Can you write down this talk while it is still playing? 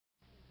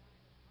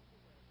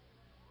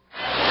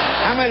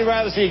somebody'd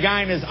rather see a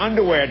guy in his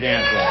underwear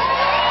dancing. All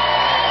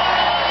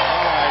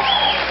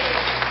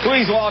right.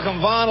 Please welcome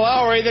Vaughn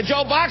Lowery, the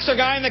Joe Boxer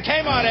guy in the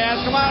Kmart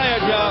ads. Come on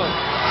here, Joe.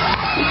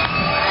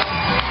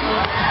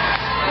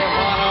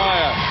 Vaughn, how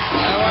are you?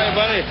 How are you,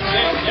 buddy?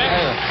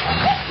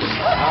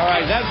 All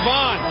right, that's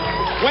Vaughn.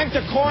 Went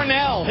to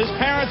Cornell. His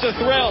parents are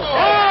thrilled. Oh!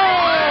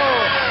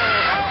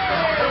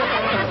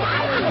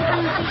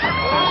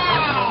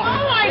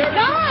 Oh my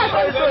gosh!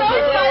 I'm so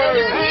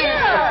excited you're here.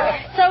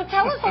 So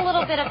tell us a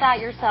little bit about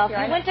yourself.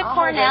 You went to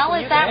Cornell,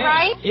 is that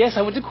right? Yes,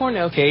 I went to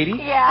Cornell, Katie.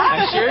 Yeah.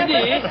 I sure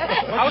did.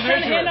 I was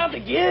trying to hand out the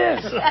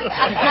gifts.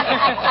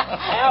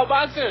 Al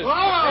Boxers.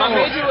 My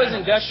major was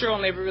industrial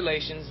and labor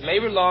relations,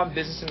 labor law and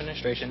business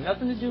administration.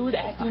 Nothing to do with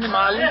acting and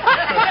modeling.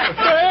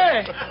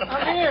 Hey,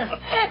 I'm here.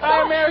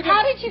 Hi, America.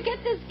 How did you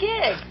get this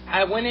gig?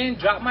 I went in,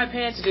 dropped my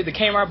pants, and did the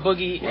Kmart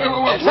boogie. I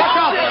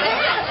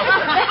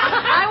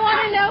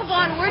want to know,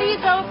 Vaughn, where do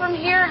you go from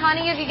here,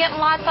 honey? Have you getting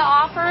lots of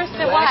offers?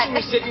 To what? Actually,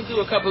 we're sitting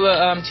through a couple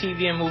of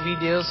TV and movie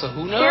deals, so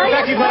who knows?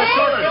 Becky Black's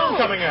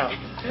coming out.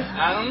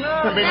 I don't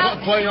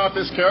know. Playing off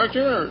this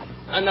character? Or?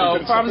 I know,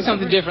 probably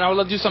something different. I would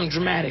love to do something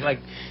dramatic,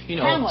 like, you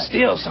know,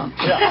 steal something.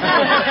 Yeah.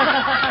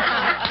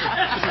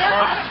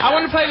 I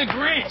want to play the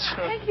Grinch.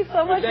 Thank you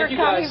so much for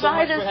coming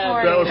by this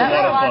morning. That was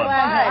a lot of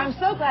fun. I'm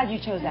so glad you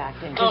chose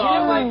acting. Oh, I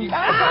like you.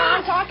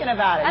 I'm talking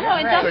about it. I know,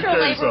 industrial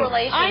labor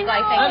relations,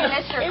 I think, and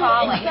it's your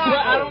calling.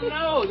 But I don't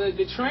know,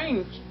 the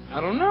train,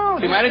 I don't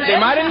know. They might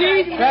have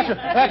need. That's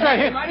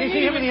right. You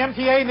see him in the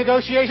MTA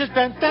negotiations?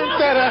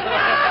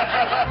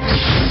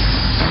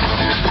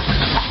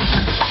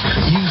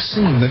 You've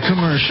seen the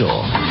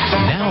commercial.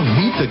 Now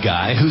meet the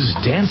guy who's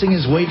dancing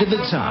his way to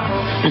the top.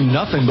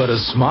 Nothing but a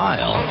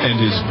smile and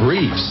his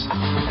briefs.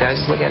 I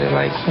just look at it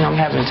like, you know, I'm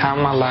having the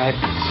time of my life.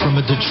 From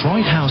a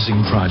Detroit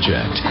housing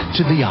project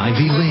to the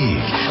Ivy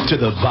League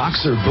to the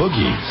Boxer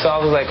Boogie. So I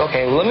was like,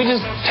 okay, well, let me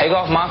just take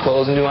off my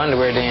clothes and do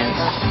underwear dance.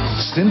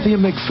 Cynthia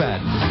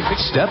McFadden,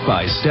 step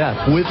by step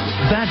with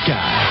that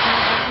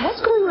guy.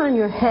 What's going on in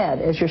your head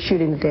as you're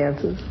shooting the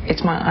dances?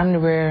 It's my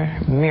underwear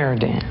mirror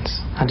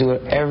dance. I do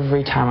it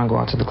every time I go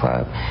out to the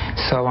club.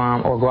 So,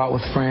 or go out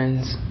with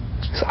friends.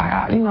 So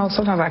you know,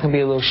 sometimes I can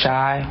be a little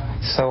shy.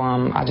 So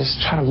I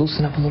just try to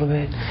loosen up a little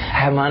bit. I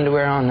have my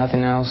underwear on,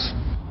 nothing else.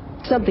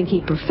 Something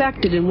he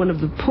perfected in one of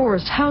the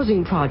poorest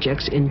housing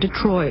projects in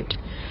Detroit.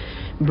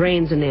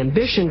 Brains and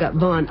ambition got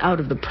Vaughn out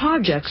of the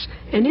projects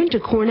and into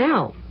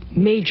Cornell,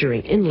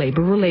 majoring in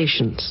labor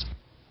relations.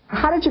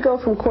 How did you go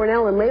from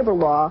Cornell and labor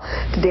law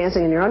to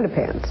dancing in your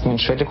underpants? I went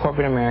straight to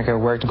corporate America,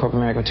 worked in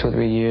corporate America for 2 or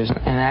 3 years.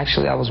 And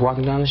actually, I was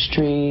walking down the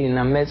street, and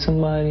I met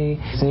somebody,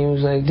 and he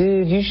was like,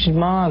 dude, you should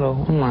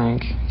model. I'm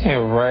like, yeah,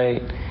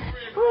 right.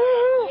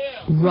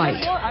 Right,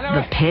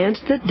 the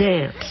pants that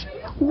dance.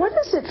 What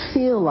does it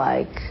feel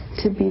like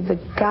to be the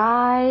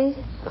guy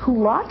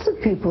who lots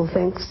of people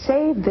think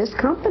saved this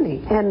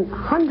company and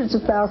hundreds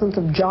of thousands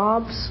of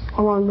jobs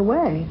along the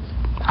way?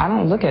 I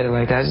don't look at it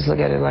like that. I just look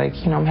at it like,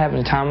 you know, I'm having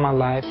the time of my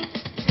life.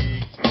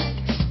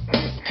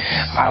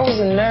 I was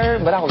a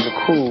nerd, but I was a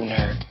cool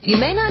nerd. You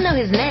may not know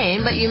his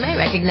name, but you may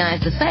recognize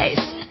the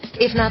face.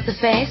 If not the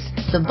face,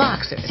 the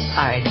Boxers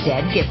are a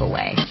dead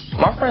giveaway.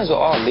 My friends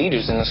were all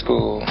leaders in the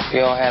school.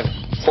 We all had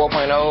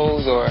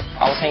 4.0s, or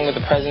I was hanging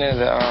with the president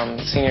of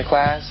the senior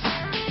class.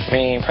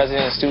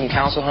 President of the student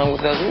council hung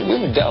with us.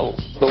 We were dope,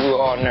 but we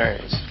were all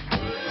nerds.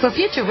 For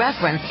future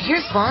reference,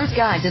 here's Vaughn's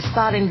guide to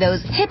spotting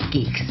those hip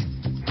geeks.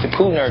 The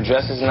cool nerd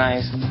dresses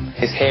nice,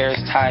 his hair is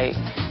tight,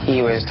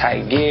 he wears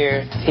tight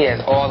gear, he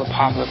has all the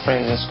popular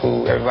friends in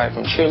school, everybody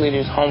from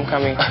cheerleaders,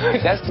 homecoming.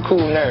 That's the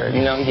cool nerd,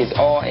 you know, he gets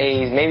all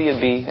A's, maybe a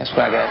B, that's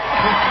what I got.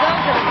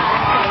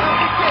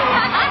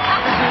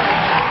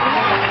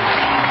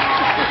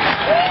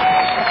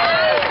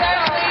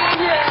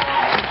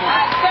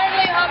 I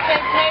certainly hope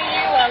they pay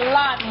you a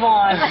lot,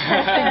 Vaughn,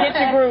 to get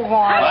your groove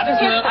on.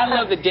 I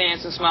love to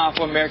dance and smile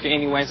for America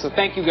anyway, so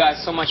thank you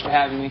guys so much for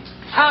having me.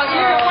 Oh,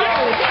 you're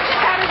welcome. Teach us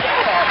how to do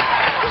that.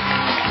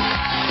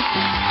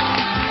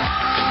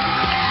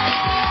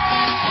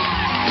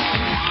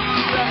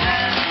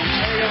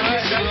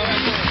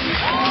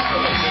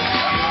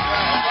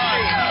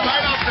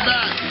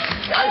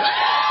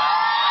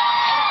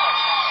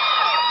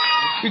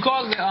 We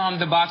call it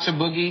the Boxer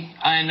Boogie,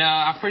 and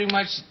I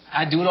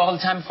do it all the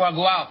time before I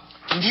go out.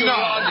 I'm sure we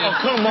all do. Oh,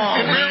 come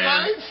on, In real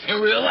life?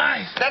 In real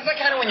life. That's like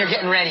kind of when you're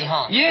getting ready,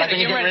 huh? Yeah. Like when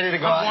you're getting ready to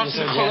go out. To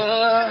the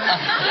club.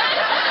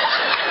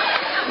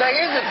 Now,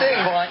 here's the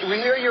thing, Vaughn.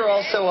 We hear you're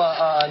also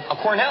a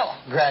Cornell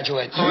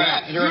graduate.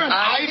 Correct. You're an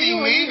Ivy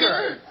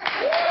Leaguer.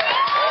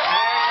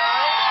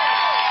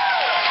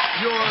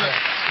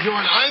 You're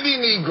an Ivy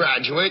League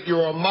graduate,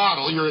 you're a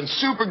model, you're in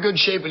super good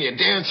shape, and you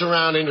dance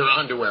around in your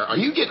underwear. Are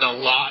you getting a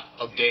lot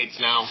of dates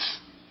now?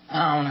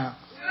 I don't know.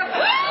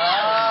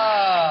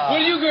 What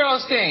do you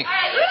girls think?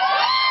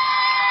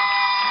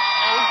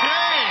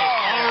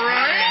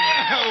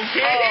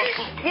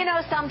 You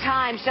know,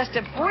 sometimes just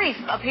a brief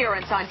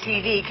appearance on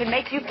TV can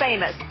make you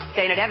famous.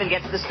 Dana Devin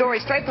gets the story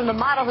straight from the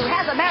model who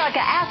has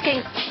America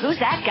asking, who's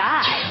that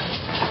guy?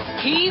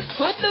 He's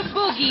put the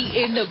boogie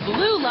in the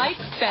blue light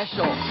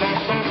special.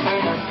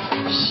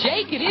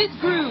 Shaking his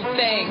groove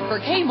thing for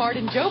Kmart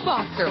and Joe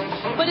Boxer.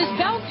 But his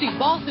bouncy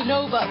bossa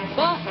nova,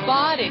 buff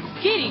bod, and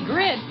giddy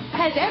grin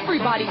has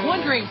everybody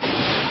wondering,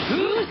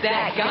 who's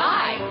that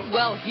guy?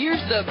 Well,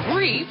 here's the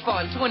brief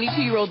on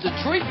 22-year-old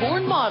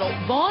Detroit-born model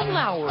Vaughn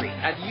Lowery.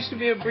 I used to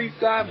be a brief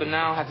guy, but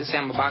now I have to say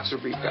I'm a boxer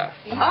brief guy.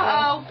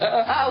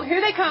 Uh-oh, here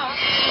they come.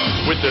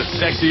 With the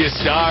sexiest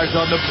stars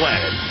on the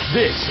planet,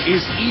 this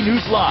is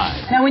E-News Live.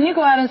 Now, when you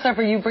go out and stuff,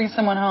 or you bring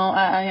someone home,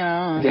 I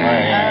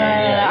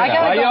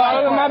gotta Why go. you all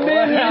over my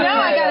business?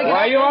 I gotta go.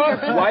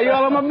 Why you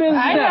all over my business?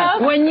 I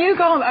know. When you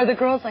go home, are the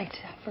girls like,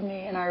 for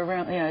me, and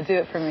do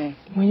it for me?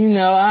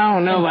 Well, I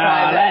don't know about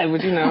all that,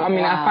 but I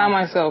mean, I find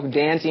myself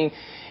dancing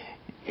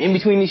in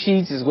between the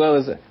sheets as well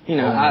as, out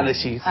of the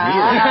sheets.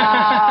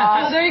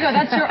 Oh, there you go.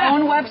 That's your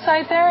own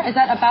website there? Is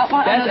that about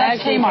one? That's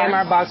actually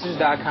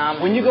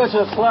KmartBoxers.com. When you go to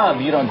a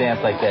club, you don't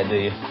dance like that, do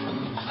you?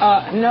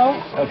 No.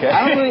 Okay.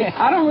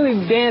 I don't really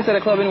dance at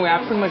a club anyway.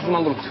 I pretty much do my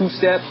little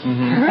two-step.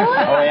 Mm-hmm. Really?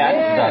 Oh, yeah, I know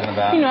what you're talking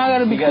about. I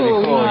gotta be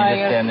cool.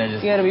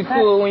 You gotta be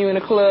cool when you're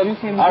in a club. You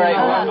can't be all right,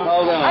 hold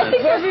on. I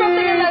think there's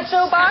something in that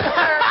Joe Boxer.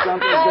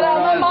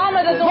 My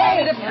mama doesn't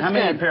want me to. How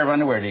many pair of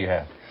underwear do you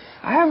have?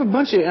 I have a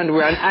bunch of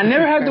underwear. I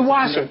never have to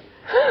wash them.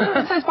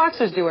 What size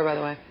boxers do you wear, by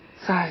the way?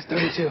 Size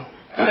 32.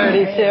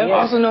 32?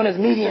 Also known as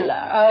medium.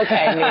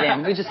 Okay,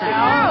 medium. We just say,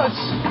 ouch.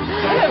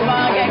 Look at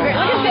Vaughn getting great.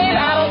 Look at Dave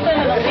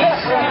Adelson and the Leaf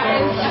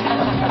Friends.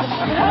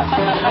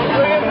 Oh,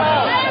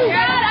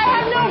 God, I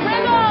have no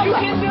rhythm. You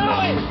can do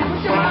it.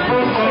 Put your mind.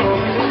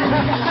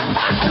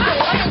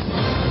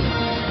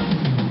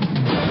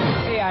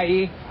 Hey,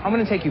 IE. I'm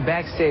going to take you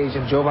backstage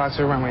of Joe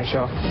Boxer Runway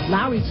Show.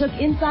 Lowery took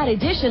Inside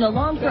Edition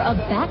along for a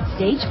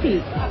backstage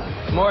peek.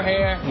 More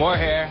hair, more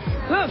hair.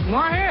 Look,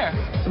 more hair.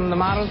 Some of the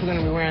models are going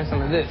to be wearing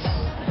some of this.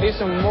 Here's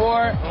some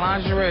more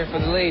lingerie for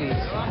the ladies.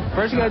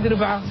 First, you got to do the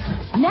bounce.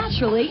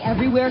 Naturally,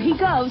 everywhere he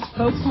goes,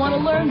 folks want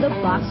to learn the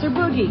boxer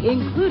boogie,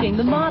 including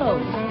the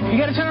models. You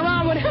got to turn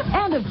around with it.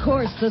 And, of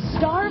course, the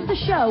star of the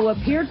show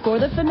appeared for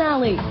the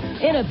finale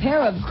in a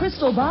pair of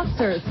crystal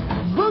boxers,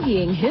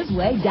 boogieing his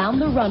way down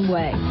the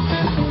runway.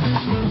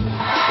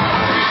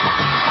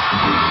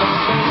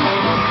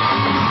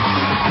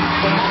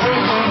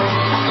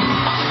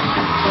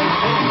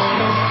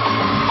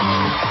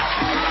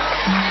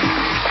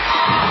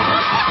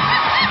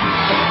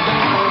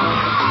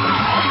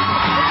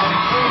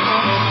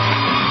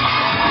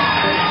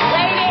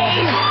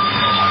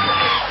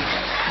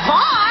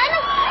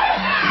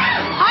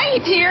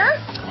 Here.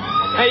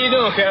 How you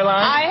doing,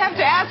 Caroline? I have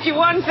to ask you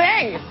one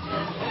thing.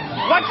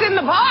 What's in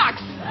the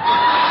box?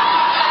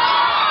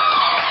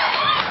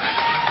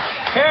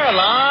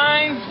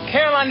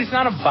 Caroline, it's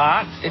not a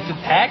box. It's a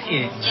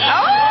package.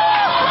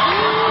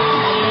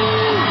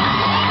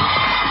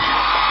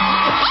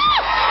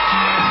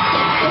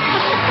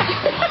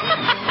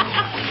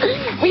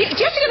 Do you have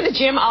to go to the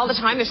gym all the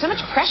time? There's so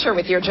much pressure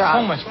with your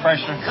job. So much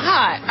pressure.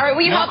 God. All right,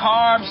 will you help?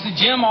 Carbs, the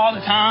gym all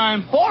the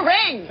time.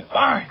 Boring.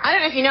 Boring. I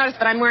don't know if you noticed,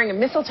 but I'm wearing a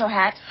mistletoe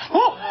hat.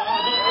 Oh.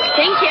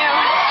 Thank you.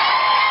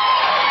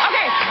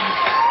 Okay.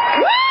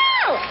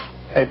 Woo!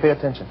 Hey, pay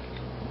attention.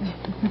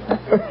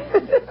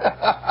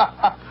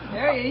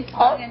 There he is.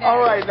 All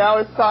right, now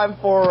it's time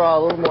for a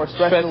little more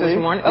stress This relief.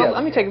 morning. Oh,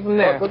 let me take it from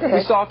there.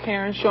 We saw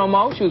Karen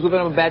Shomo. She was whipping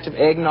up a batch of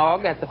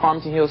eggnog at the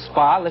Farmington Hills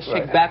Spa. Let's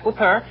check back with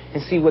her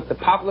and see what the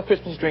popular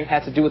Christmas drink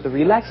has to do with the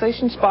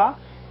relaxation spa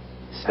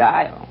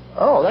style.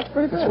 Oh, that's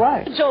pretty good. That's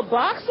right. Joe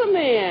Boxer,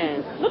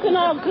 man. Looking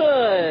all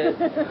good.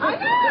 I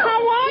know.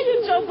 How are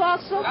you, Joe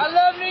Boxer? I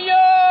love New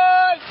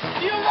York!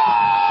 New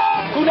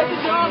York! Who let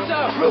the dogs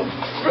out? I'm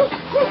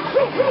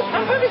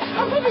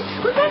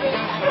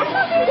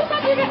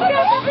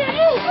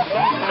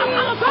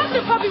a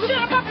boxer puppy. We're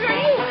gonna puppy right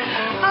you.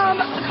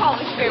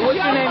 College. Hey, what's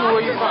your name and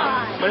where you from?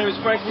 My name is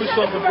Frank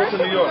Russo from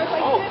Brooklyn, New York.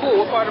 Oh,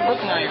 cool. What part of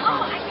Brooklyn are you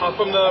from? I'm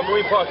from the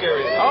Marine Park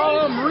area.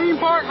 Oh, Marine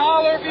Park,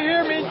 holler if you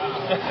hear me.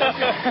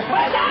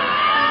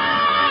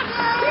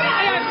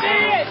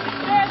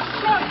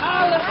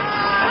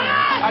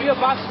 Are you a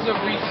boxers or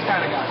briefs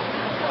kind of guy?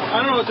 I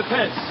don't know, it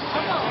depends.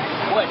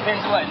 What?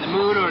 Depends what? The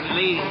mood or the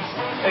ladies?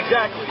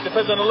 Exactly. It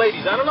depends on the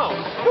ladies. I don't know.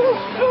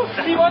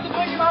 He wasn't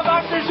thinking about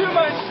boxers too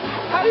much.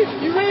 How do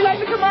you really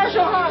like the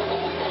commercial, huh?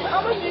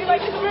 How much do you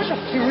like the commercial?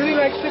 He really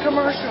likes the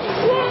commercial.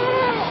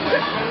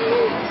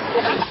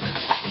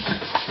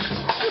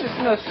 This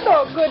smells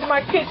so good in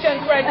my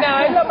kitchen right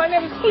now. My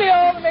name is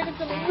Cleo. I'm making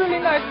some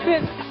really nice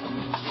bits.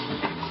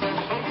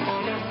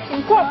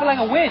 You caught for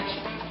like a winch.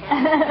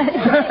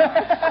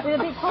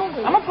 It'll be colder.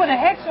 I'm gonna put a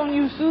hex on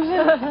you,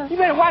 Susan. You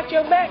better watch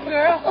your back,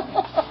 girl.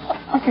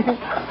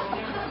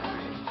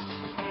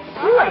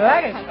 Ooh, I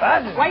like it.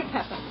 White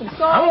pepper.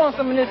 I want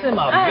some of this in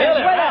my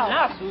belly right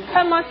now, Susan.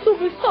 And my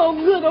soup is so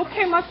good,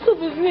 okay? My soup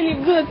is really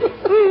good.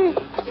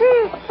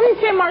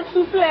 Kmart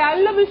souffle. I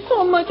love it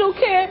so much,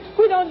 okay?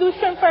 We don't do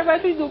shrimp fried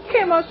rice, we do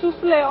Kmart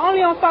souffle.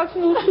 Only on Fox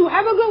News 2.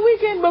 Have a good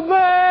weekend.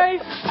 Bye-bye.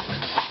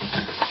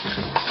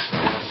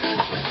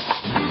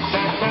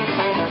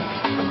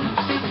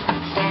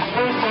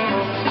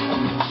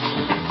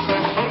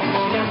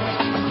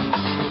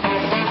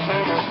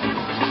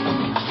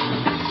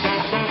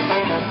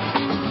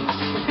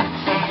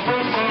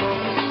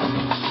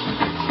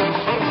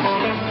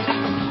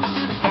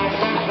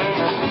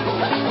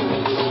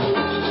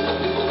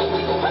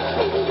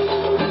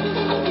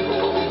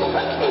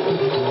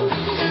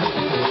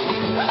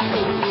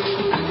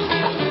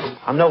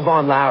 I'm no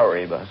Vaughn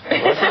Lowery, but... Is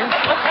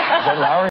that Lowery?